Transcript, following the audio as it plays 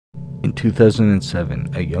In 2007,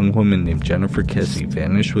 a young woman named Jennifer Kesse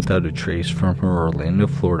vanished without a trace from her Orlando,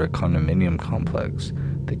 Florida condominium complex.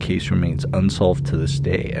 The case remains unsolved to this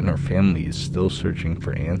day, and her family is still searching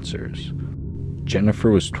for answers. Jennifer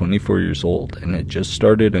was 24 years old and had just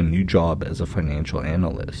started a new job as a financial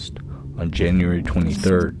analyst. On January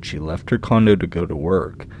 23rd, she left her condo to go to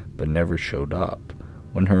work, but never showed up.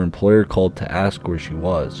 When her employer called to ask where she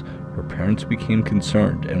was, her parents became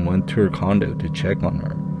concerned and went to her condo to check on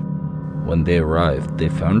her. When they arrived, they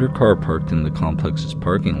found her car parked in the complex's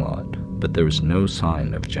parking lot, but there was no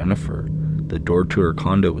sign of Jennifer. The door to her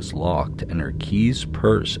condo was locked, and her keys,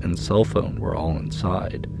 purse, and cell phone were all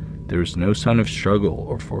inside. There was no sign of struggle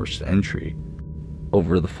or forced entry.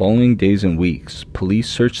 Over the following days and weeks, police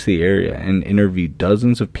searched the area and interviewed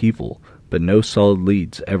dozens of people, but no solid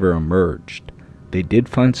leads ever emerged. They did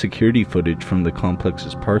find security footage from the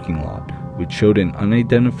complex's parking lot, which showed an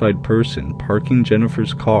unidentified person parking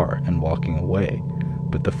Jennifer's car and walking away,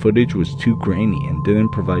 but the footage was too grainy and didn't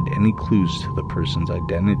provide any clues to the person's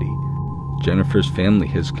identity. Jennifer's family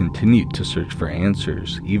has continued to search for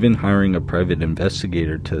answers, even hiring a private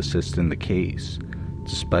investigator to assist in the case.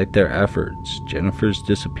 Despite their efforts, Jennifer's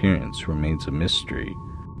disappearance remains a mystery.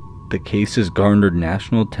 The case has garnered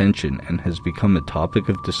national attention and has become a topic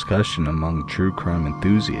of discussion among true crime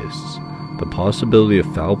enthusiasts. The possibility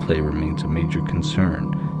of foul play remains a major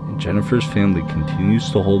concern, and Jennifer's family continues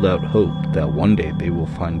to hold out hope that one day they will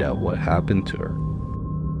find out what happened to her.